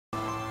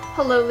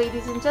Hello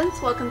ladies and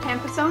gents, welcome to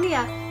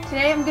Ampersonia.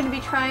 Today I'm going to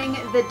be trying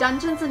the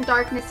Dungeons and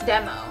Darkness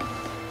demo.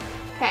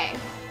 Okay.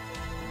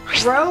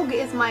 Rogue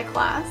is my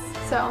class,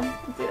 so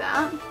let's do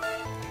that.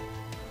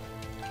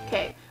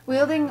 Okay.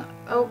 Wielding...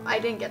 Oh, I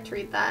didn't get to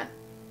read that.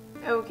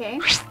 Okay.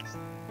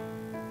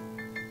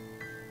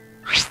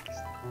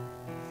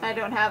 I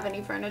don't have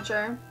any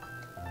furniture.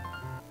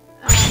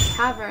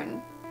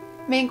 Tavern.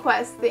 Main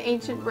quest, the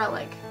ancient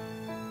relic.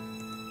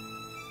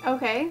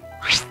 Okay.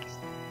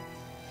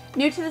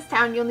 New to this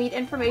town, you'll need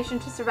information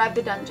to survive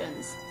the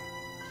dungeons.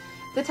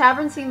 The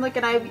tavern seemed like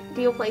an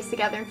ideal place to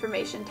gather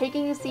information.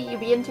 Taking a seat, you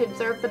begin to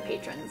observe the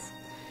patrons.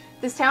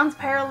 This town's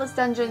perilous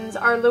dungeons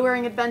are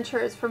luring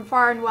adventurers from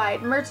far and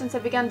wide. Merchants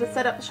have begun to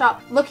set up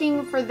shop,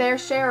 looking for their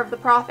share of the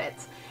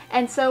profits.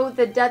 And so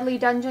the deadly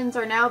dungeons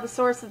are now the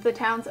source of this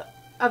town's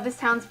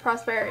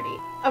prosperity.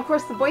 Of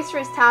course, the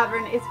boisterous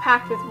tavern is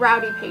packed with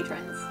rowdy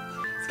patrons.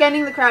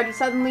 Scanning the crowd, you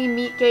suddenly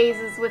meet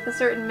gazes with a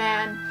certain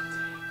man.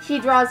 He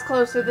draws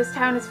closer. This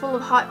town is full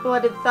of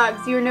hot-blooded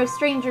thugs. You are no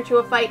stranger to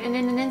a fight, and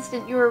in an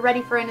instant you are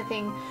ready for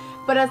anything.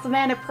 But as the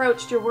man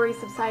approached, your worry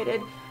subsided.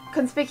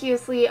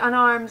 Conspicuously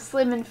unarmed,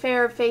 slim and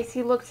fair of face,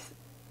 he looked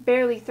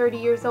barely 30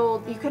 years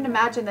old. You couldn't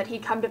imagine that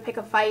he'd come to pick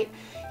a fight.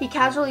 He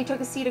casually took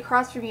a seat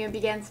across from you and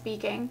began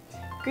speaking.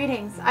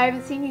 Greetings. I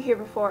haven't seen you here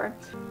before.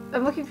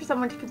 I'm looking for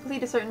someone to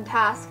complete a certain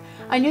task.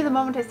 I knew the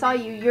moment I saw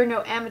you, you're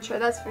no amateur,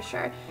 that's for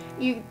sure.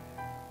 You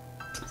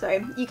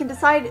can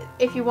decide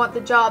if you want the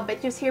job,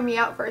 but just hear me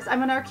out first.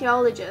 I'm an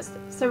archaeologist,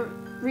 so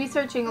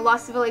researching a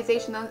lost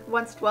civilization that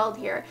once dwelled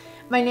here.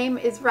 My name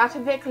is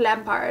Ratavik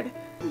Lampard.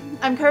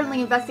 I'm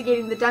currently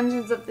investigating the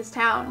dungeons of this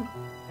town.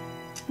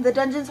 The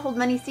dungeons hold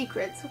many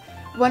secrets.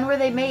 When were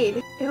they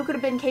made? Who could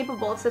have been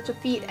capable of such a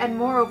feat, and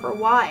moreover,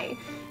 why?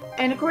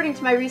 And according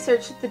to my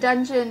research, the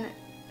dungeon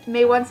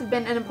may once have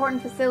been an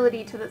important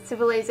facility to the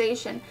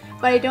civilization,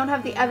 but I don't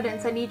have the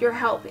evidence. I need your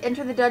help.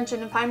 Enter the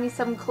dungeon and find me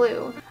some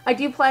clue. I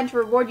do plan to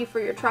reward you for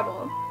your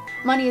trouble.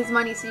 Money is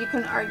money, so you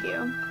couldn't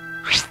argue.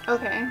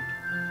 Okay.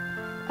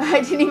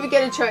 I didn't even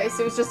get a choice.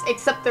 It was just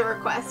accept the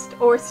request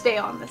or stay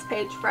on this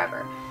page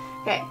forever.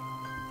 Okay.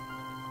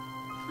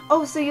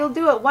 Oh, so you'll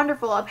do it.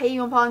 Wonderful. I'll pay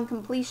you upon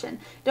completion.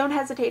 Don't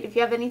hesitate if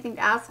you have anything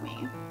to ask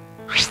me.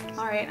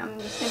 Alright, I'm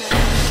just gonna...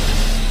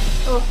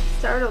 Oh,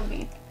 startled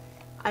me.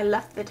 I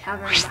left the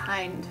tavern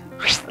behind.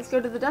 Let's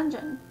go to the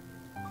dungeon.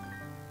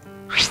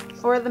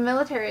 Or the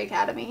military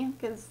academy,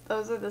 because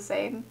those are the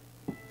same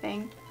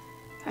thing.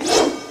 Okay.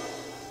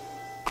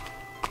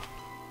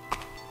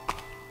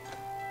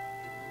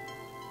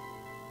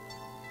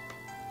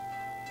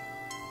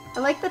 I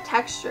like the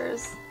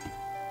textures.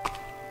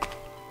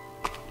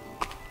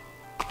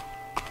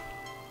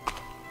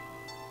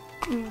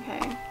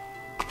 Okay.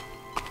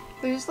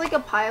 There's like a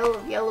pile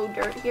of yellow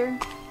dirt here.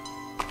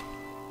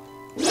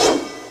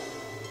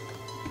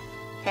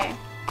 Okay.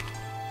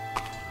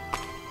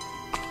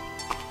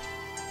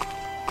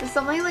 There's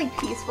something like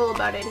peaceful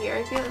about it here.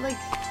 I feel like...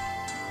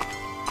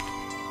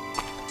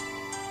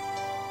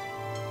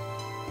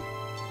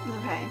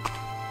 Okay.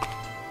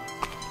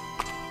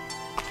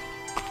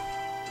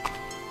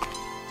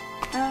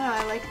 I don't know,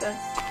 I like this.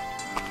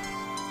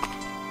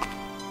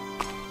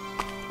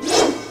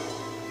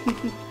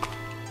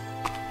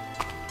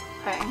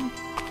 Okay.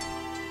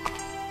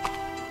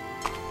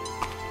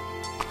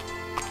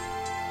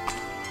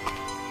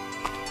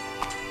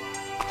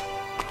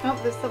 Oh,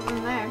 there's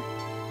something there.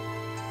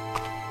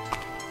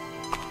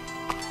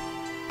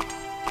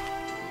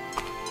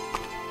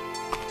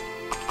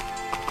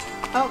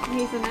 Oh,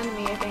 he's an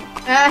enemy, I think.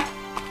 Ah!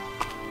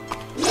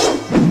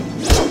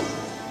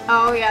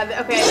 Oh,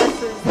 yeah, okay,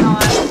 this is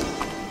not...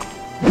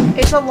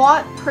 It's a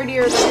lot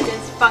prettier than it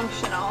is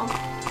functional.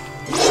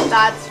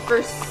 That's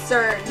for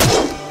certain.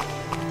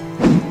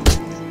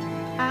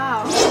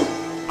 Ow.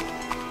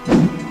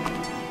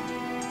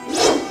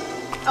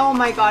 Oh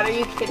my god, are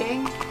you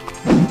kidding?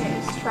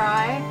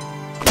 Try.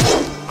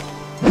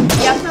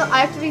 I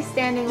have to be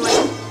standing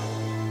like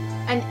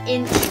an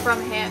inch from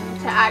him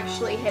to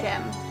actually hit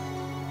him.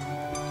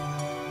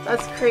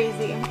 That's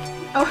crazy.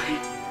 Oh,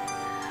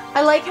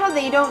 I like how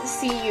they don't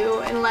see you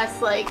unless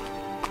like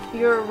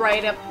you're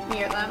right up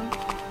near them.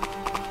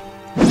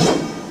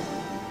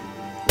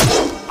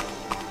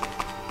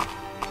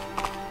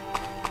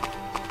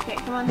 Okay,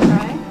 come on,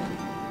 try.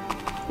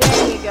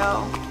 There you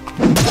go.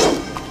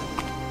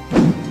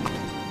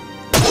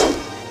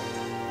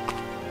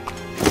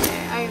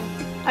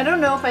 I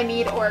don't know if I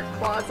need orc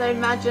claws. I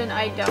imagine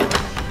I don't.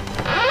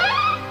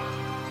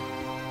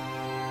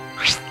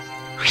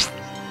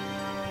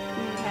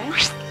 Okay.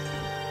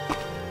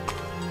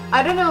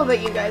 I don't know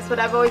about you guys, but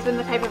I've always been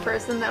the type of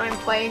person that when I'm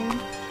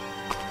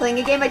playing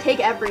a game, I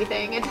take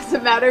everything. It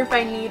doesn't matter if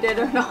I need it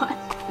or not.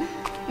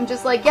 I'm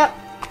just like, yep,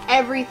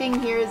 everything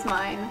here is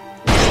mine.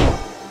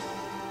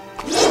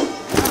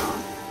 Oh.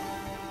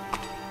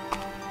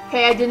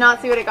 Okay, I did not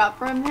see what I got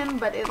from him,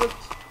 but it looked...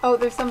 Oh,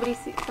 there's somebody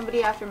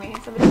after me.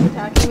 Somebody's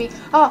attacking me.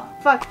 Oh,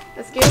 fuck.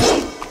 That scared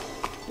me.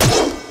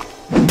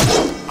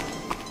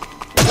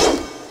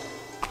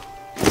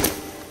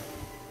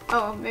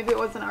 Oh, maybe it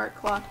was an art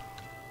clock.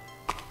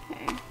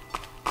 Okay.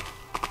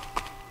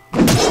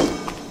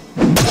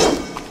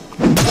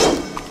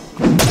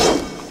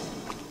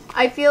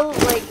 I feel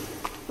like...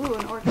 Ooh,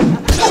 an orchid.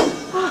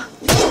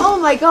 Oh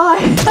my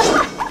god!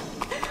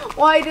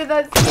 Why did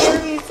that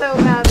scare me so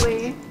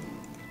badly?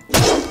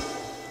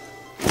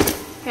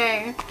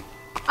 Okay.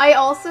 I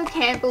also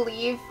can't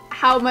believe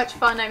how much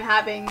fun I'm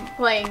having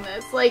playing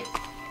this. Like,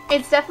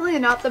 it's definitely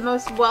not the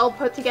most well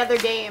put together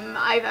game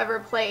I've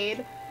ever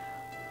played,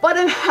 but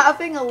I'm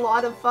having a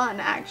lot of fun,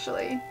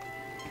 actually.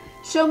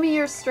 Show me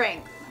your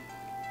strength.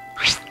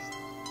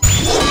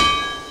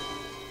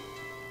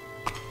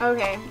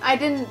 Okay, I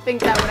didn't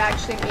think that would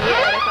actually be it.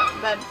 I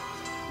thought that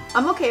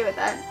I'm okay with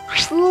that.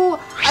 Ooh,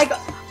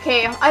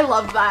 okay, I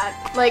love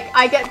that. Like,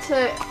 I get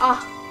to,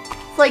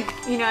 it's like,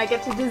 you know, I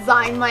get to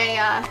design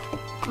my,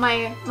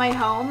 my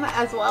home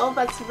as well.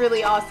 That's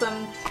really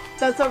awesome.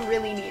 That's a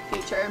really neat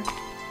feature.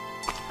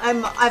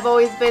 I've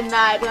always been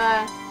that,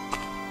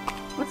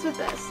 what's with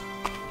this?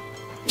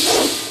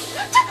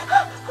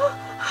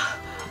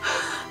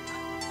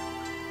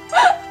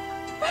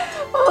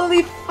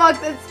 Holy fuck,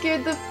 that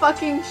scared the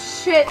fucking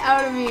shit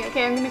out of me.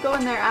 Okay, I'm gonna go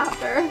in there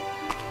after.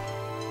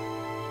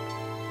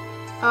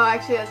 Oh,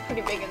 actually, that's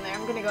pretty big in there.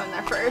 I'm gonna go in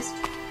there first.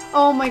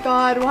 Oh my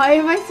god, why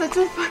am I such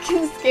a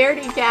fucking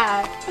scaredy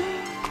cat?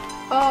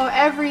 Oh,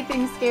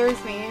 everything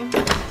scares me.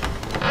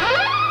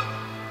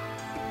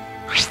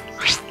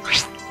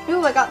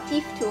 Ooh, I got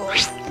thief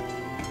tools.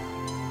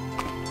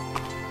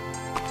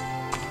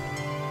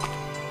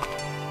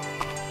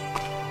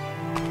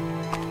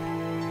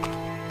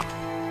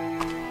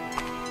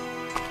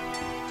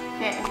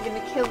 Okay, I'm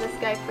gonna kill this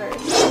guy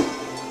first.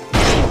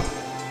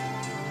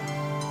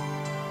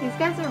 These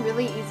guys are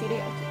really easy to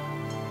get.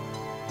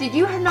 Did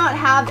you not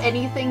have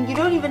anything? You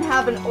don't even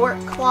have an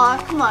orc claw.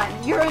 Come on,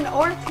 you're an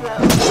orc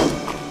though.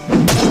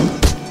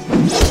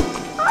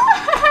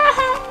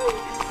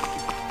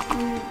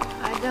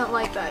 I don't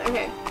like that.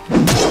 Okay.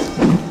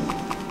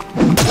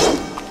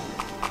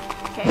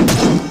 Okay.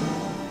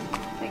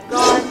 Thank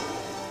God.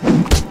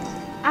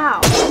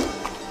 Ow.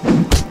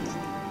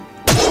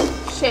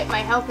 Shit, my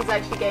health is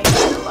actually getting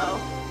kind of low.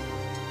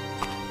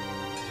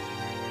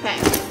 Okay.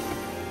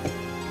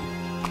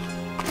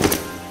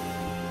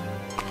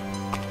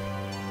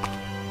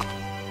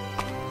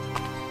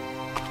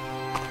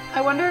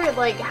 I wonder,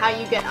 like, how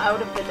you get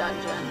out of the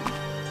dungeon.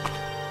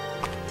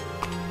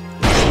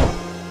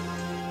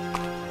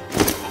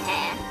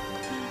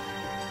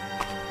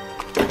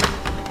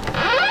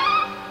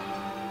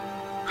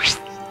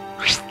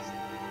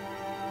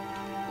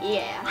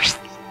 Yeah.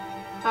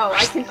 Oh,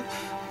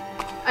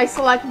 I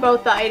select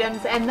both the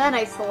items and then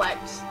I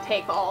select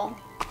take all.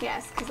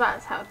 Yes, because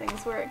that's how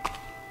things work.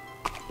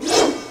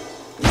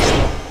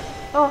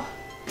 Oh.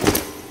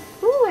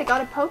 Ooh, I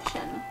got a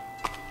potion.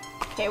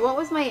 Okay, what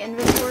was my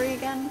inventory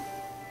again?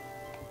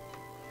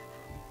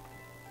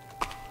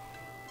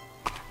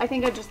 I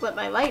think I just lit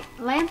my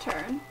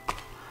lantern.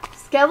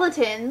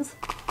 Skeletons.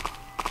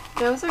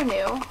 Those are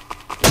new.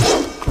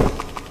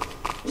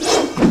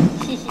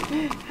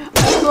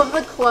 I love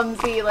the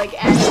clumsy, like,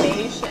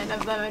 animation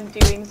of them and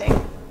doing things.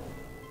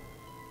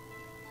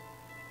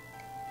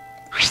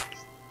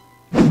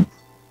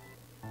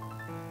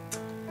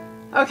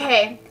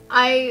 Okay,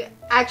 I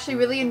actually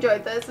really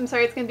enjoyed this. I'm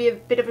sorry it's going to be a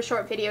bit of a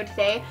short video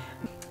today.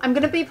 I'm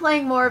going to be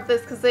playing more of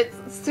this because it's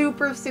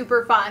super,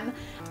 super fun.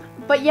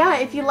 But yeah,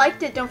 if you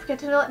liked it, don't forget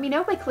to let me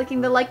know by clicking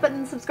the like button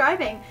and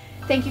subscribing.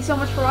 Thank you so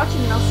much for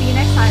watching, and I'll see you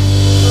next time.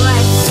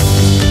 Bye!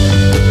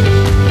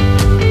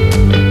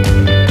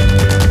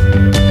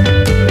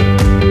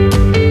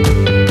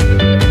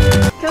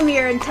 Come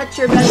here and touch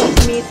your belly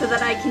to me so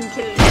that I can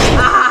kill you.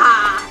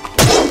 Ah!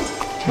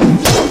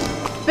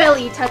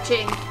 Belly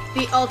touching,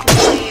 the ultimate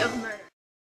way of murder.